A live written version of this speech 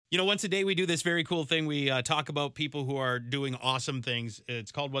You know, once a day we do this very cool thing. We talk about people who are doing awesome things. It's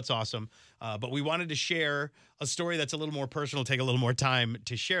called What's Awesome. But we wanted to share a story that's a little more personal, take a little more time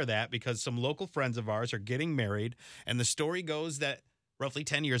to share that because some local friends of ours are getting married. And the story goes that roughly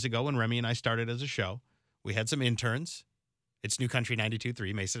 10 years ago when Remy and I started as a show, we had some interns. It's New Country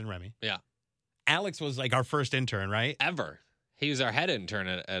 92.3, Mason and Remy. Yeah. Alex was like our first intern, right? Ever. He was our head intern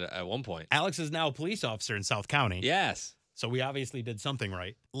at one point. Alex is now a police officer in South County. Yes. So we obviously did something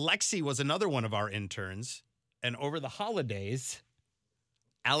right. Lexi was another one of our interns. And over the holidays,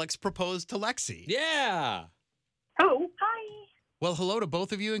 Alex proposed to Lexi. Yeah. Oh, hi. Well, hello to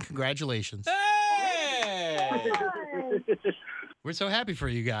both of you and congratulations. Hey! Hi. We're so happy for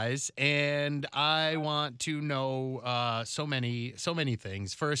you guys. And I want to know so many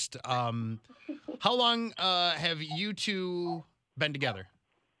things. First, how long have you two been together?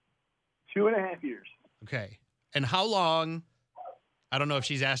 2.5 years. Okay. And how long, I don't know if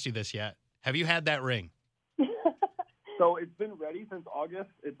she's asked you this yet, have you had that ring? So it's been ready since August.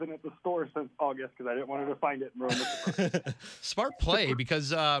 It's been at the store since August because I didn't want her to find it and ruin it. Smart play,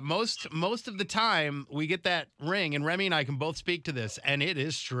 because most of the time we get that ring, and Remy and I can both speak to this, and it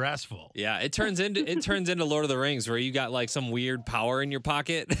is stressful. Yeah, it turns into Lord of the Rings where you got like some weird power in your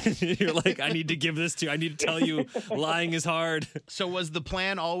pocket. You're like, I need to give this to you. I need to tell you lying is hard. So was the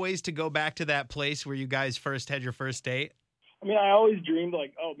plan always to go back to that place where you guys first had your first date? I mean, I always dreamed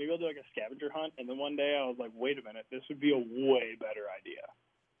like, oh, maybe I'll do like a scavenger hunt. And then one day I was like, wait a minute, this would be a way better idea.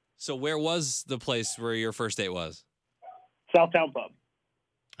 So where was the place where your first date was? Southtown Pub.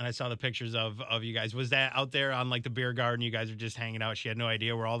 And I saw the pictures of you guys. Was that out there on like the beer garden? You guys were just hanging out. She had no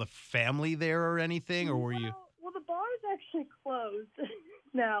idea. Were all the family there or anything? Or were you? Well, the bar is actually closed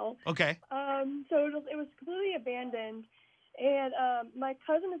now. Okay. So it was completely abandoned. And my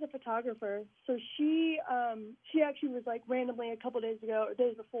cousin is a photographer, so she actually was like randomly a couple days ago or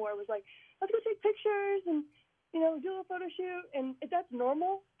days before was like, let's go take pictures and do a little photo shoot, and if that's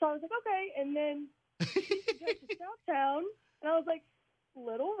normal. So I was like, okay. And then she suggested Southtown, and I was like,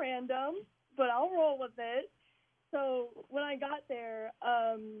 little random, but I'll roll with it. So when I got there,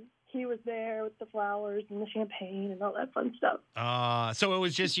 he was there with the flowers and the champagne and all that fun stuff. So it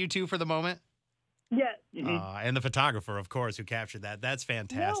was just you two for the moment? Yes. And the photographer, of course, who captured that. That's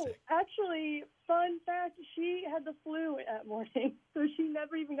fantastic. No, actually, fun fact, she had the flu that morning, so she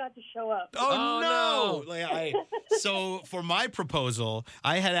never even got to show up. Oh, no. Like, so for my proposal,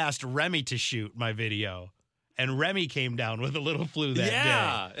 I had asked Remy to shoot my video, and Remy came down with a little flu that day.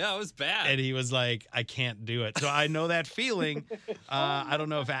 Yeah, it was bad. And he was like, I can't do it. So I know that feeling. I don't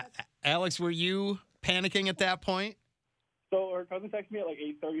know if, Alex, were you panicking at that point? So her cousin texted me at like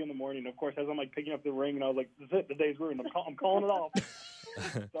 8:30 in the morning. Of course, as I'm like picking up the ring, and I was like, "This is it. The day's ruined. I'm calling it off."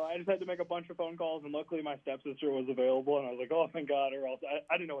 So I just had to make a bunch of phone calls, and luckily my stepsister was available, and I was like, "Oh, thank God!" Or else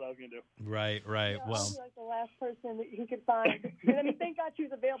I didn't know what I was gonna do. Right. Yeah, Well, I was like the last person that he could find. And I mean, thank God she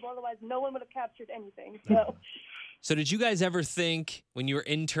was available. Otherwise, no one would have captured anything. So did you guys ever think when you were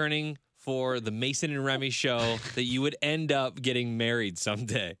interning for the Mason and Remy show that you would end up getting married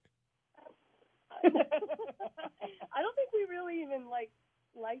someday? I don't think we really even liked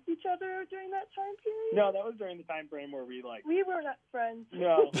each other during that time period. No, that was during the time frame where we We were not friends.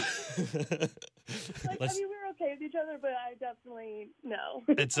 No. We were okay with each other, but I definitely no.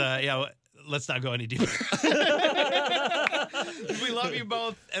 it's let's not go any deeper. We love you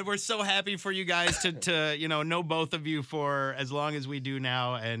both, and we're so happy for you guys to know both of you for as long as we do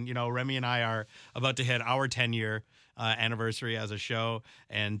now. And Remy and I are about to hit our 10-year anniversary as a show,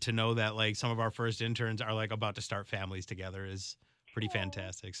 and to know that like some of our first interns are like about to start families together is pretty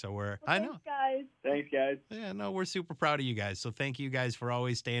fantastic. So I know. Thanks, guys. Yeah, no, we're super proud of you guys. So thank you guys for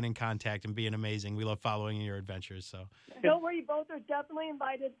always staying in contact and being amazing. We love following your adventures. So don't worry, you both are definitely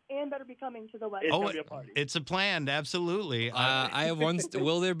invited and better be coming to the wedding. It's gonna be a party. It's a planned, absolutely. I have one.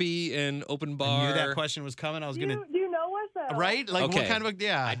 Will there be an open bar? I knew that question was coming. I was Do gonna. you know us? Right? Like Okay. what kind of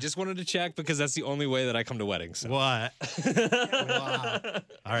yeah? I just wanted to check because that's the only way that I come to weddings. So. What? Wow.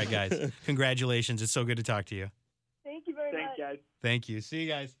 All right, guys. Congratulations. It's so good to talk to you. Thank you very Thanks, much. guys. Thank you. See you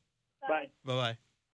guys. Bye. Bye-bye.